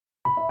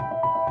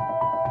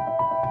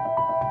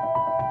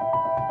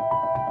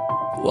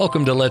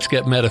Welcome to Let's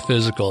Get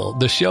Metaphysical,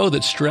 the show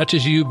that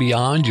stretches you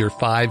beyond your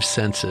five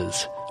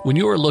senses. When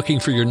you are looking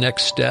for your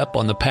next step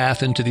on the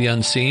path into the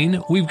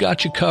unseen, we've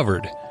got you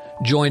covered.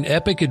 Join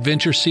epic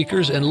adventure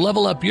seekers and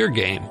level up your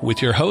game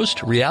with your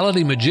host,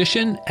 reality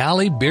magician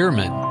Allie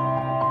Bierman.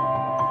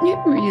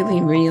 You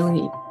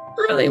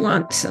really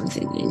want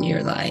something in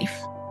your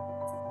life.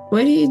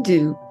 What do you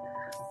do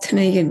to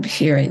make it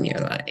appear in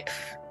your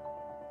life?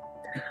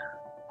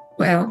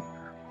 Well,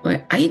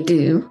 what I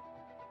do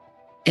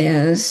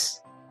is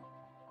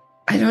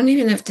I don't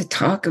even have to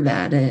talk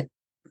about it,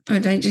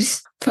 but I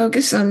just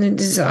focus on the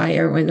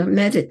desire when I'm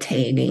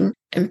meditating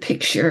and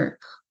picture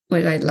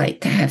what I'd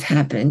like to have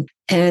happen.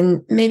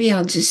 And maybe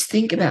I'll just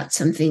think about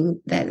something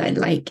that I'd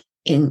like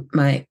in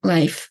my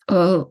life.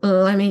 Oh,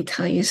 let me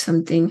tell you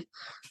something.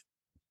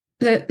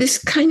 This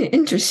kind of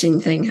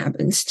interesting thing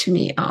happens to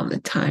me all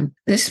the time.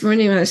 This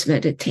morning when I was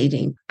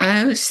meditating,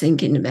 I was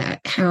thinking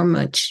about how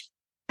much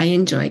I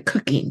enjoy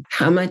cooking,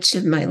 how much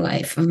of my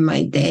life, of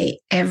my day,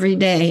 every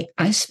day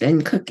I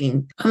spend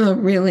cooking. I'm a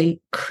really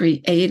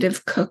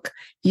creative cook.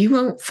 You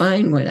won't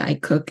find what I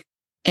cook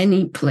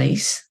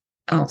anyplace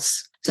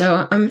else.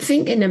 So I'm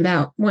thinking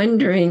about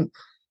wondering,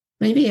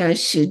 maybe I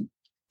should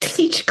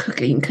teach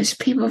cooking because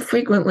people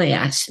frequently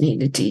ask me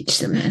to teach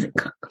them how to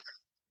cook.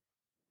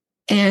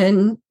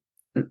 And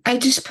I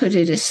just put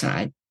it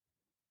aside.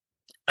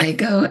 I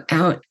go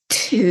out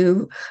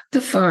to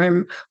the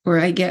farm where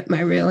I get my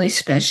really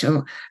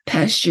special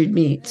pastured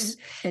meats.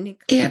 And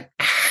it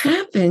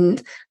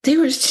happened, they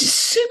were just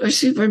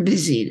super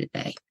busy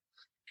today.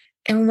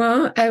 And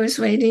while I was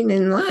waiting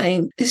in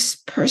line, this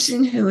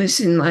person who was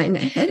in line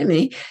ahead of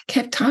me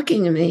kept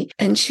talking to me.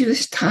 And she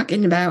was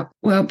talking about,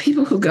 well,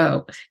 people who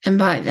go and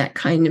buy that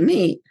kind of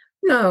meat,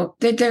 no,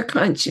 that they're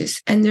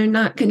conscious and they're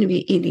not going to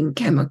be eating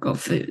chemical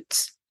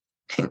foods.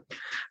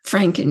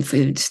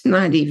 Frankenfoods,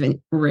 not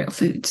even real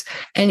foods.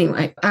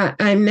 Anyway,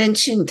 I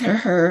mentioned to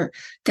her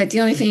that the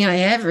only thing I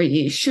ever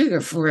use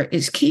sugar for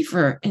is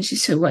kefir. And she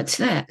said, what's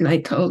that? And I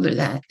told her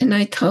that. And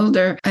I told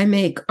her I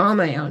make all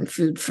my own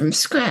food from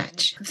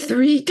scratch.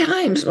 3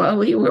 times while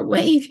we were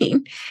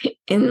waiting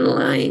in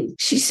line,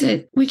 she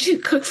said, would you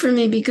cook for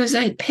me? Because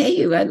I'd pay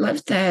you. I'd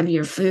love to have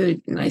your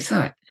food. And I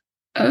thought,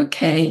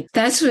 okay,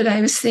 that's what I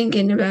was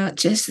thinking about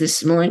just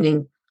this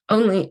morning.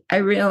 Only I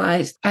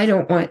realized I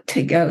don't want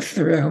to go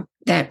through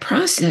that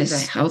process,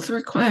 the health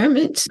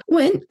requirements.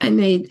 When I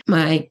made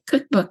my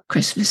cookbook,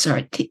 Christmas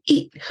Art to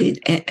Eat,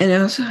 and I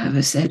also have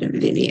a set of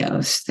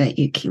videos that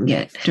you can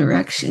get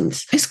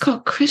directions. It's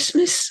called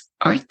Christmas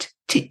Art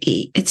to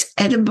Eat. It's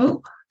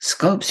edible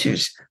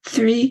sculptures,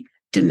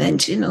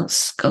 3-dimensional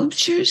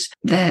sculptures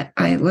that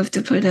I love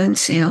to put on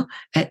sale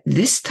at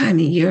this time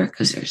of year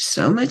because they're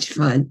so much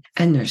fun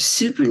and they're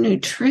super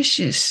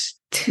nutritious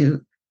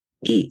to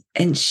eat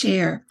and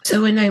share.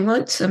 So when I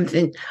want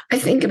something, I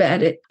think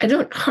about it. I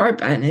don't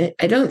harp on it.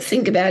 I don't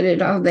think about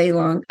it all day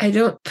long. I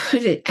don't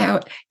put it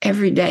out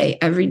every day.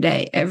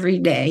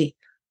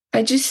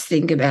 I just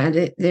think about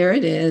it. There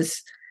it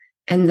is.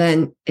 And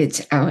then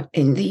it's out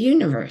in the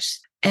universe.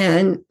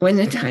 And when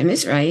the time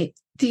is right,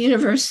 the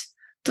universe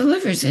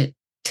delivers it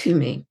to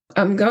me.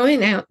 I'm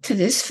going out to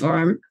this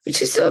farm,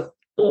 which is a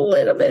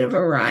little bit of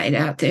a ride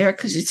out there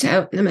because it's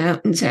out in the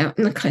mountains, out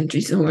in the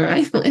country, so where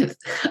I live.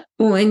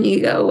 When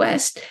you go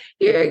west,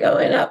 you're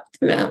going up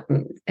the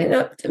mountain and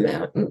up the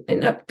mountain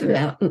and up the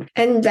mountain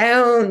and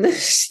down the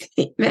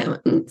steep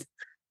mountains.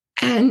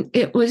 And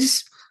there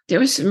was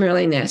some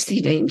really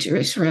nasty,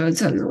 dangerous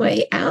roads on the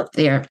way out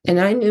there. And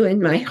I knew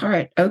in my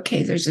heart,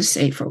 okay, there's a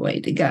safer way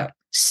to go.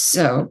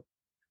 So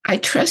I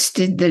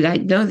trusted that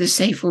I'd know the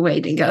safer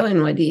way to go.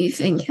 And what do you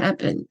think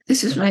happened?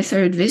 This is my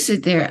 3rd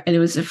visit there. And it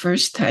was the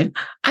first time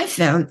I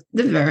found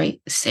the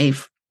very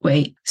safe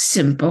way,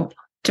 simple,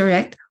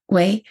 direct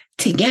way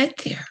to get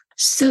there.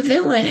 So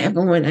then what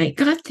happened when I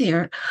got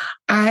there,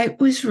 I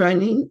was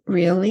running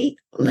really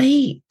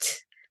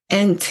late.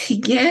 And to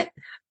get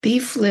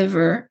beef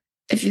liver,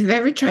 if you've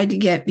ever tried to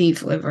get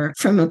beef liver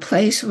from a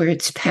place where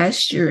it's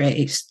pasture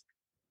raised,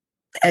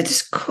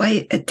 that's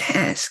quite a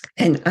task.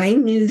 And I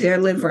knew their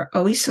liver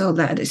always sold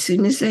out as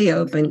soon as they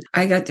opened.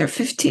 I got there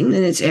 15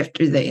 minutes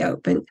after they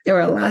opened. There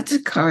were lots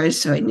of cars,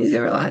 so I knew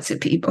there were lots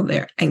of people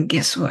there. And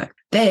guess what?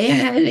 They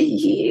had a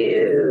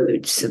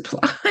huge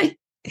supply.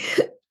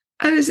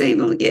 I was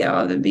able to get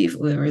all the beef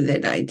liver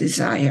that I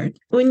desired.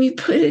 When you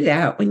put it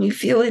out, when you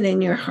feel it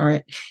in your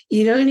heart,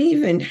 you don't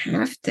even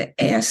have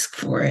to ask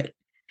for it.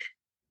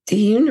 The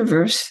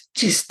universe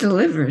just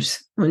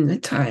delivers when the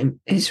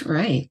time is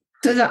right.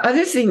 So the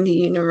other thing the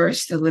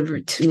universe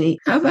delivered to me,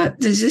 how about,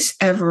 does this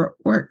ever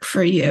work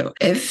for you?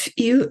 If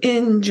you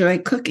enjoy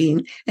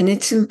cooking and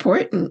it's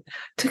important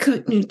to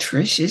cook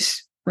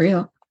nutritious,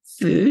 real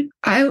food,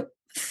 I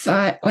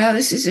thought, wow,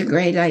 this is a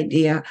great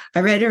idea. I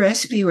read a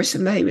recipe where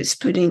somebody was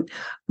putting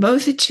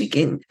both the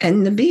chicken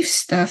and the beef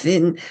stuff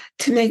in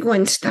to make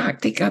one stock.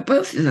 They got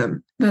both of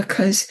them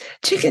because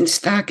chicken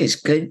stock is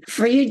good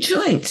for your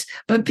joints,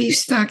 but beef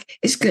stock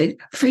is good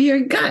for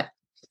your gut.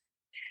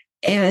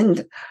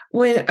 And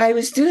when I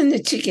was doing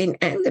the chicken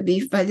and the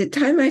beef, by the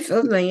time I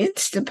filled my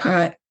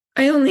Instapot,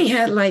 I only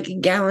had like a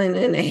gallon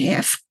and a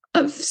half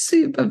of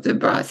soup of the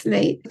broth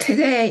made.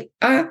 Today,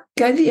 I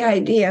got the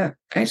idea.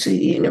 Actually,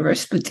 the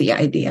universe put the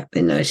idea,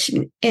 the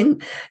notion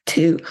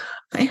into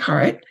my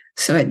heart,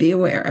 so I'd be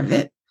aware of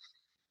it.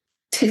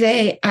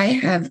 Today, I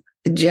have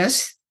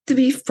just the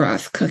beef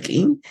broth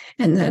cooking,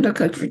 and that'll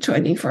cook for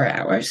 24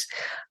 hours.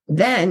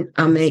 Then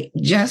I'll make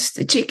just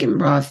the chicken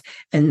broth,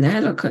 and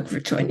that'll cook for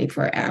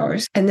 24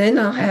 hours. And then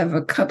I'll have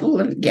a couple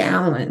of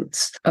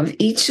gallons of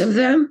each of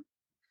them,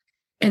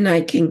 and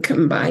I can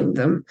combine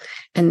them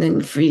and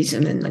then freeze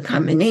them in the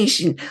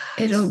combination.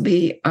 It'll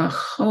be a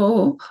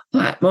whole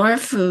lot more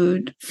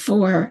food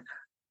for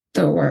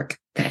the work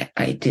that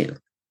I do.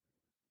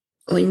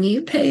 When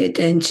you pay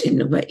attention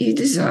to what you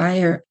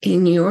desire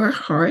in your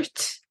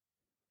heart,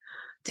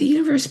 the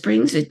universe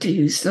brings it to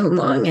you, so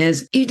long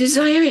as you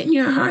desire it in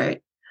your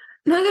heart,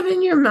 not up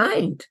in your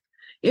mind.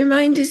 Your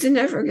mind isn't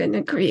ever going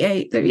to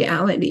create the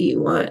reality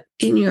you want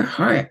in your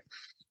heart,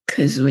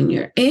 because when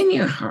you're in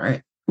your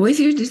heart with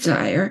your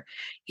desire,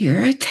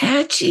 you're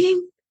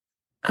attaching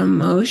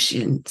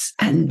emotions,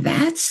 and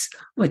that's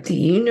what the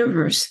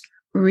universe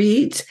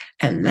reads,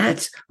 and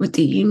that's what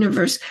the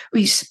universe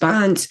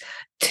responds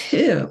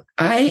to.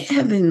 I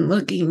have been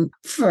looking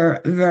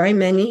for very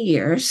many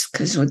years,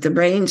 because what the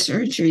brain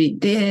surgery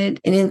did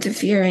in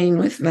interfering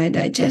with my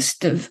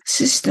digestive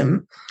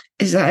system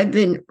is I've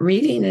been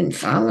reading and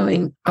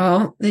following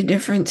all the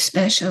different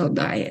special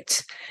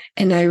diets.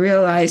 And I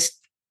realized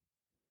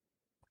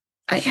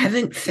I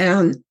haven't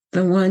found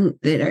the one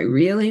that I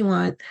really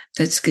want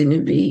that's going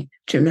to be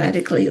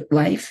dramatically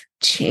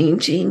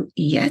life-changing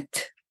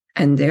yet.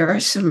 And there are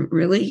some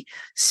really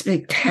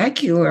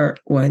spectacular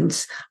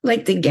ones,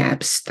 like the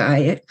GAPS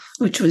diet,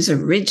 which was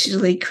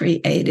originally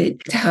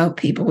created to help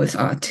people with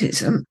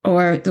autism,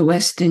 or the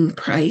Weston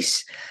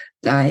Price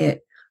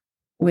diet,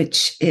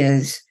 which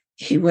is,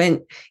 he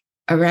went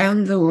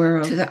around the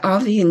world to all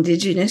the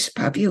indigenous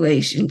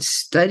populations,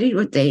 studied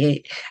what they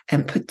ate,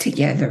 and put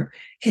together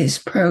his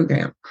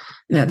program.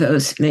 Now,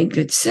 those made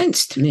good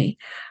sense to me.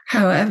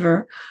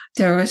 However,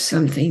 there was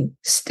something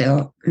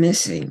still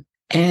missing.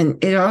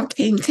 And it all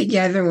came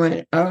together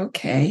when,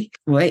 okay,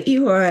 what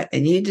you want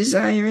and you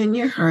desire in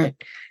your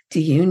heart,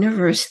 the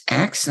universe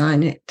acts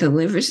on it,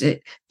 delivers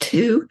it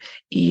to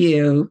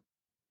you.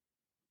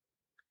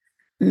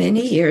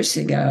 Many years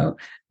ago,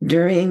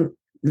 during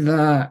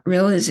the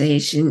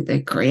realization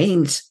that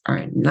grains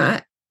are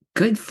not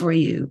good for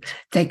you,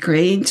 that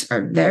grains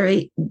are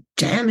very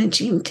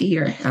damaging to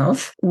your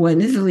health,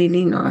 one of the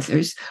leading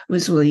authors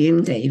was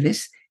William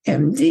Davis,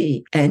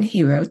 MD, and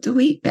he wrote the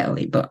Wheat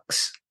Belly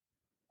books.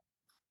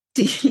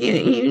 The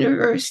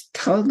universe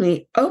told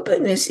me,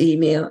 open this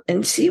email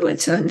and see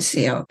what's on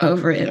sale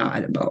over at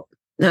Audible.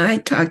 Now, I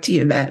talk to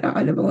you about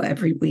Audible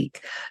every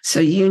week,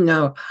 so you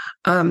know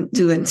I'm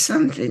doing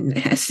something that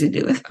has to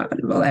do with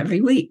Audible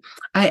every week.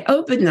 I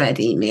open that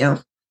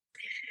email,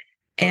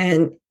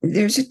 and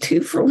there's a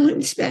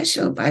 2-for-1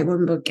 special. Buy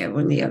one book, get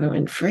one, the other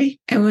one free.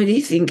 And what do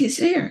you think is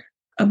there?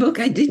 A book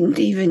I didn't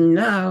even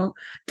know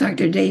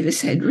Dr.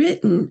 Davis had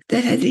written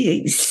that had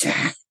the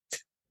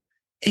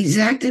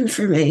exact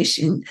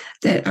information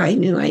that I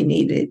knew I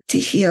needed to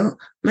heal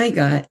my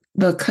gut.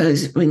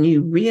 Because when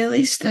you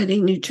really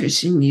study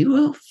nutrition, you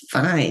will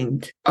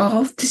find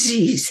all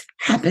disease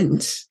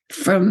happens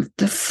from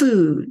the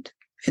food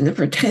and the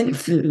pretend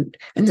food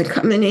and the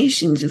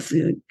combinations of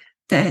food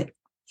that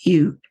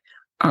you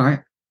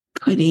are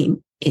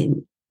putting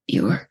in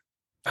your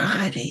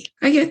body.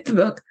 I get the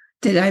book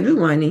that I've been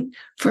wanting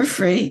for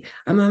free.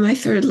 I'm on my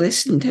 3rd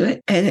listen to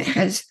it, and it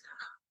has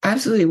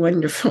absolutely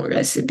wonderful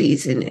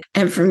recipes in it.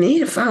 And for me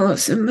to follow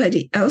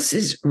somebody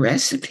else's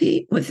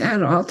recipe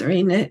without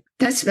altering it,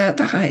 that's about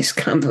the highest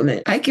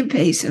compliment I can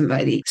pay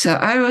somebody. So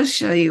I will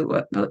show you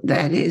what book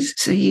that is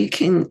so you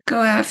can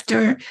go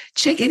after,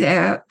 check it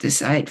out,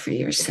 decide for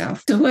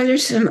yourself. So what are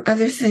some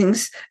other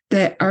things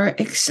that are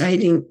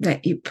exciting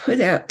that you put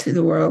out to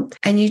the world,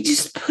 and you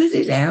just put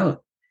it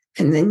out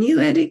and then you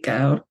let it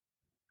go?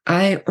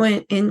 I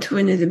went into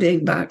one of the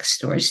big box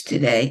stores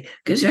today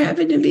because there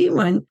happened to be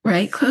one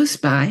right close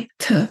by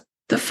to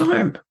the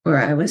farm where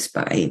I was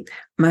buying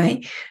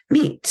my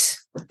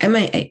meats and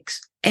my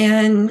eggs.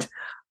 And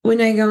when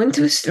I go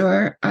into a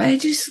store, I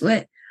just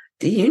let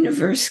the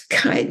universe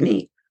guide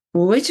me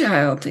which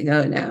aisle to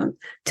go down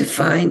to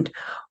find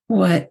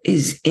what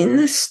is in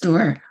the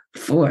store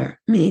for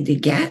me to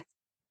get.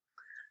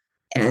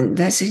 And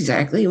that's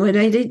exactly what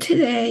I did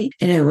today.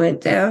 And I went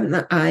down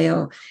the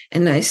aisle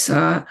and I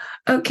saw,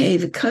 okay,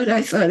 the coat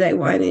I thought I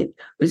wanted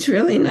was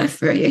really not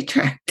very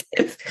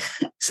attractive.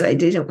 So I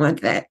didn't want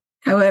that.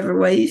 However,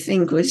 what do you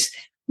think was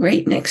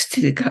right next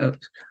to the coat?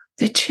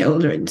 The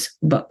children's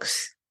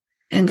books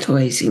and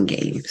toys and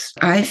games.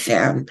 I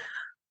found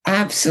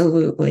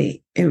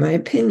absolutely, in my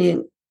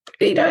opinion,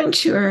 pretty darn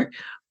sure,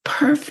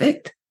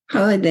 perfect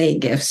holiday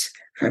gifts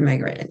for my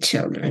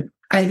grandchildren.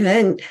 I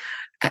then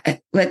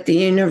let the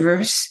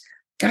universe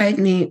guide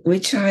me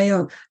which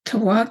aisle to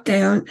walk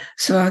down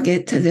so I'll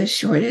get to the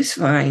shortest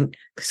line,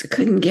 because I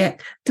couldn't get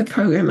the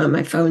program on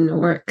my phone to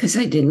work because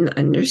I didn't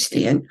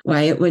understand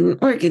why it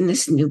wouldn't work in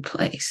this new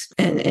place.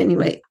 And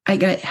anyway, I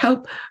got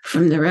help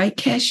from the right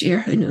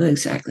cashier who knew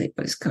exactly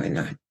what was going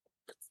on.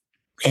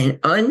 And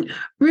en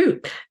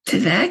route to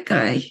that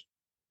guy,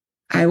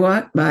 I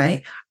walked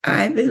by.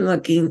 I've been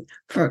looking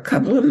for a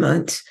couple of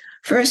months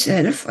for a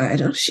set of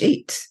flannel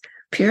sheets,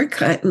 pure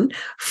cotton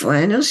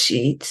flannel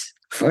sheets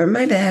for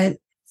my bed.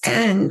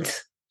 And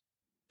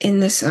in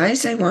the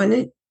size I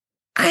wanted,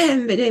 I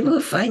haven't been able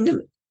to find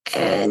them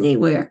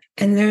anywhere.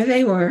 And there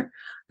they were,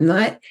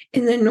 not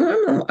in the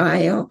normal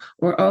aisle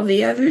where all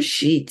the other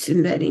sheets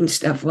and bedding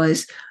stuff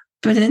was,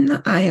 but in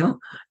the aisle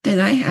that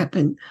I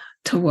happened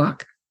to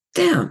walk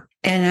down.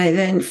 And I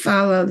then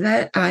followed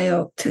that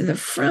aisle to the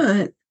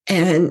front,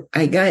 and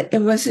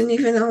it wasn't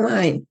even a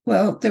line.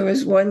 Well, there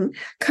was one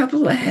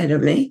couple ahead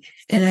of me,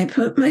 and I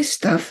put my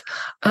stuff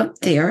up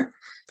there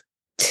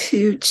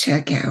to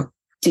check out.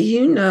 Do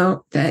you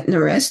know that in the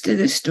rest of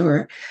the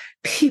store,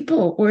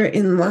 people were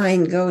in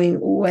line going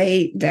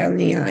way down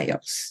the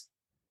aisles?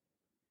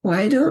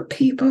 Why don't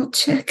people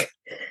check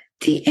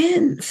the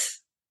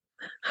ends?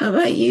 How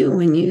about you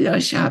when you go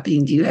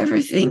shopping? Do you ever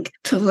think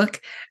to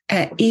look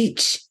at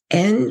each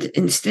end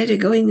instead of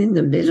going in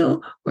the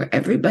middle where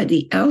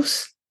everybody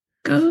else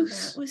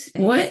goes?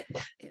 What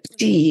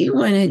do you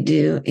want to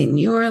do in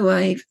your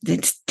life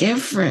that's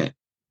different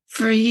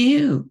for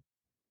you?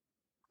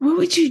 What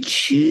would you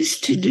choose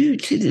to do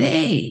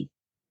today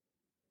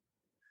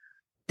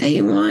that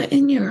you want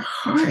in your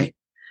heart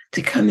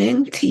to come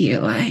into your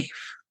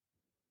life?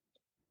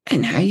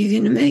 And how are you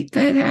going to make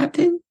that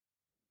happen?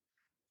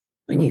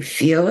 When you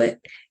feel it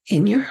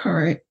in your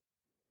heart,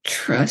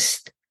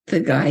 trust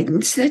the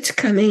guidance that's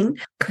coming,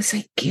 because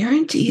I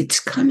guarantee it's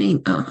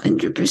coming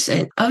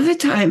 100% of the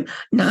time,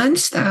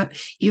 nonstop.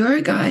 Your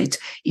guides,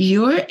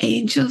 your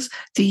angels,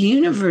 the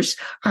universe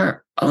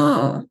are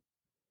all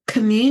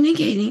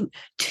communicating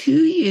to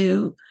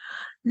you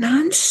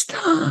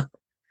nonstop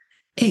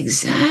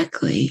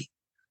exactly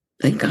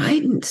the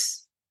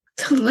guidance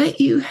to let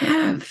you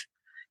have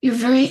your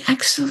very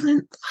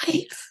excellent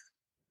life.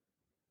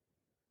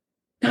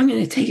 I'm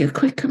going to take a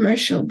quick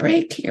commercial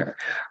break here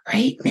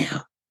right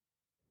now.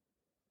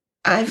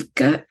 I've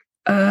got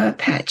a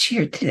patch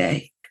here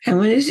today. And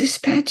what does this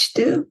patch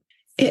do?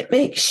 It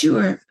makes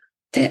sure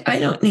that I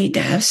don't need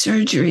to have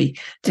surgery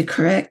to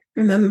correct.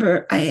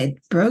 Remember, I had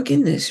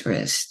broken this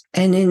wrist,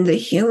 and in the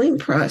healing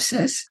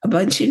process, a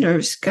bunch of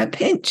nerves got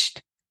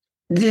pinched.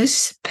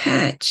 This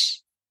patch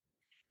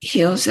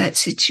heals that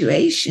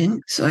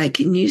situation, so I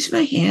can use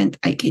my hand,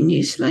 I can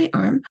use my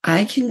arm,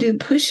 I can do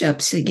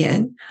push-ups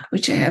again,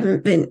 which I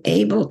haven't been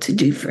able to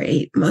do for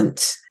 8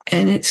 months.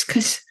 And it's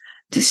because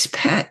this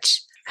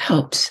patch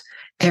helps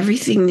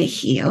everything to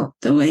heal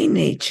the way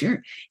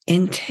nature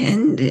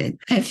intended.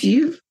 If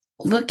you're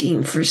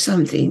looking for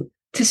something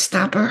to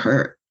stop a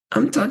hurt,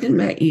 I'm talking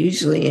about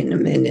usually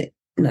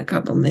in a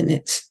couple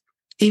minutes,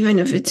 even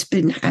if it's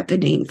been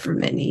happening for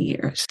many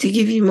years, to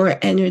give you more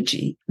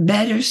energy,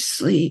 better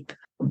sleep,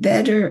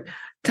 better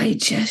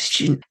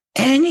digestion,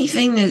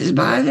 anything that is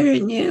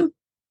bothering you,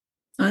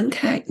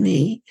 contact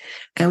me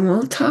and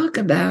we'll talk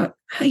about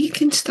how you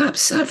can stop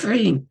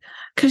suffering,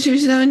 because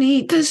there's no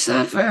need to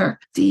suffer.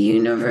 The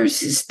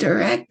universe is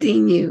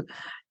directing you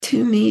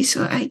to me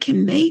so I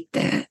can make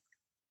that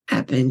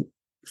happen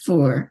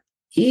for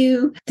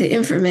you. The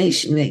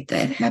information make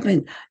that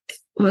happen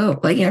will,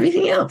 like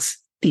everything else,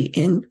 be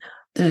in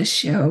the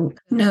show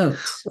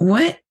notes.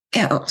 What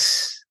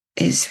else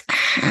is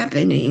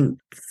happening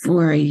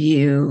for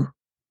you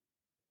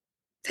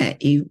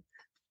that you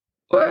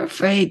were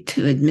afraid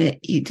to admit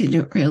you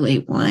didn't really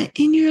want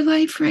in your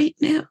life right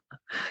now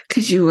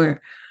because you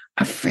were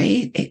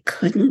afraid it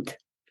couldn't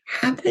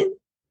happen?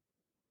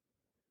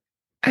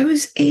 I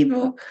was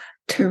able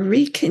to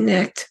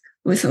reconnect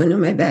with one of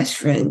my best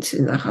friends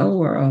in the whole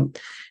world.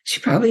 She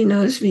probably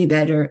knows me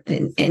better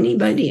than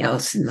anybody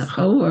else in the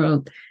whole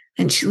world.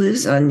 And she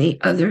lives on the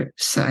other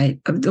side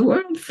of the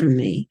world from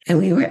me. And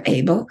we were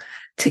able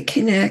to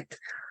connect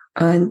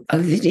on a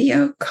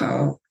video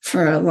call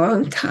for a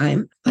long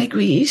time, like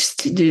we used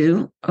to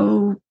do,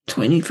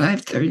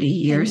 25, 30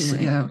 years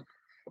ago.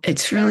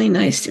 It's really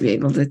nice to be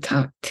able to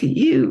talk to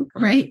you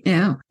right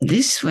now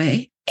this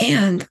way.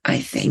 And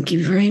I thank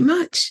you very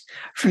much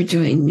for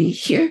joining me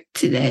here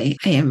today.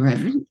 I am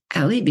Reverend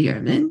Allie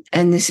Bierman,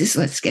 and this is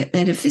Let's Get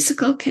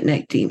Metaphysical,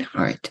 Connecting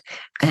Heart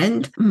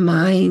and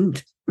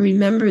Mind.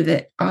 Remember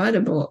that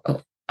Audible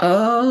will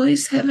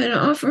always have an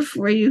offer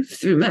for you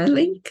through my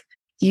link.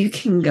 You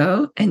can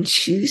go and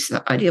choose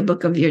the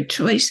audiobook of your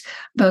choice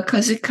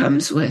because it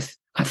comes with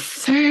a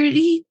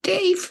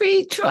 30-day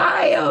free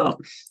trial.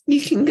 You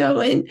can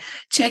go and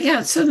check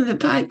out some of the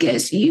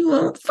podcasts you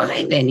won't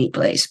find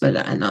anyplace but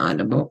on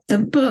Audible. The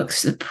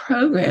books, the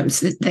programs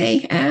that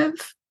they have,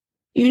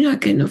 you're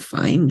not going to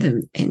find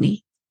them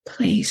any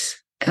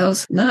place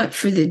else, not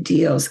for the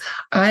deals.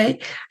 I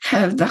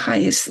have the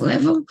highest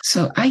level,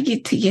 so I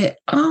get to get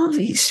all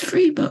these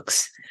free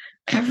books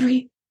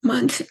every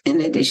month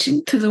in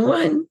addition to the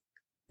one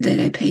that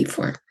I pay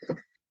for.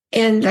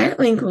 And that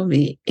link will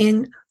be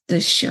in the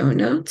show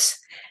notes.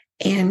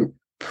 And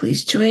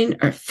please join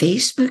our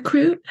Facebook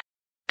group.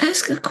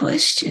 Ask a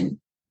question.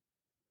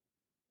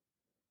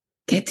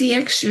 Get the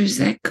extras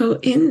that go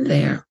in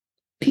there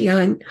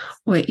beyond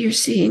what you're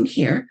seeing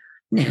here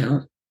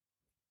now.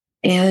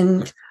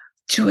 And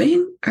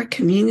join our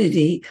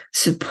community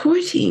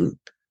supporting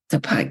the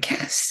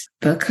podcast,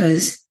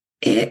 because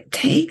it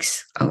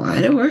takes a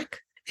lot of work.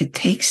 It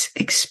takes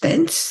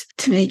expense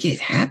to make it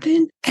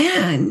happen.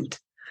 And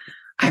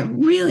I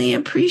really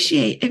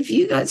appreciate if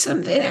you got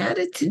something out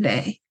of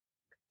today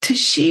to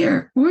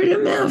share, word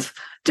of mouth,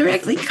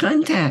 directly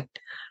contact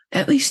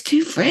at least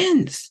 2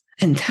 friends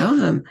and tell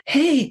them,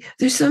 hey,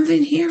 there's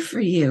something here for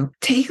you.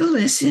 Take a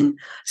listen,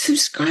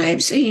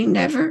 subscribe so you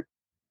never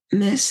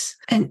miss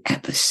an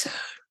episode.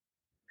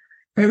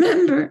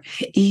 Remember,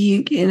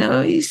 you can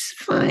always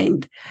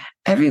find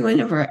every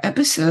one of our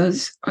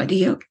episodes,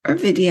 audio or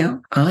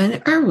video, on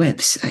our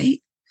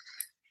website,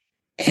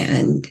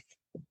 and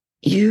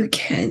you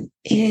can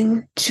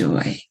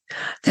enjoy.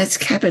 That's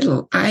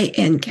capital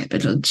I-N,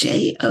 capital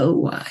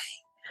J-O-Y,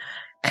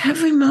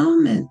 every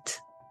moment.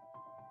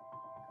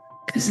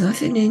 Because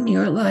nothing in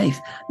your life,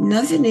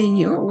 nothing in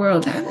your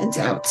world happens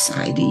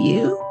outside of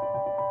you.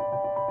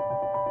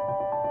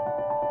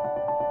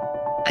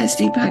 As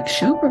Deepak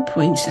Chopra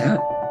points out,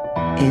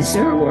 is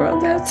there a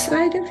world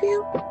outside of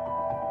you?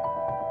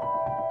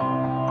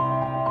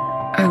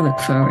 I look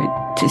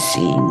forward to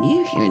seeing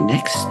you here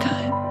next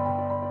time.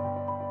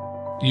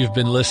 You've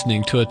been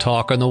listening to a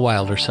talk on the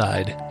wilder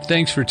side.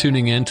 Thanks for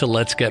tuning in to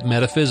Let's Get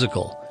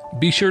Metaphysical.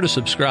 Be sure to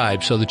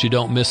subscribe so that you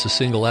don't miss a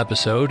single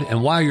episode.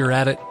 And while you're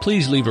at it,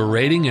 please leave a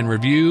rating and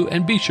review,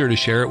 and be sure to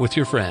share it with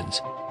your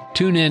friends.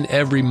 Tune in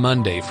every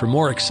Monday for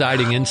more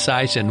exciting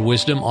insights and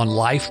wisdom on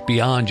life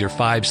beyond your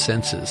 5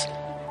 senses.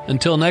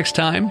 Until next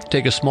time,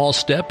 take a small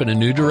step in a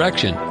new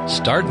direction.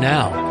 Start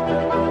now.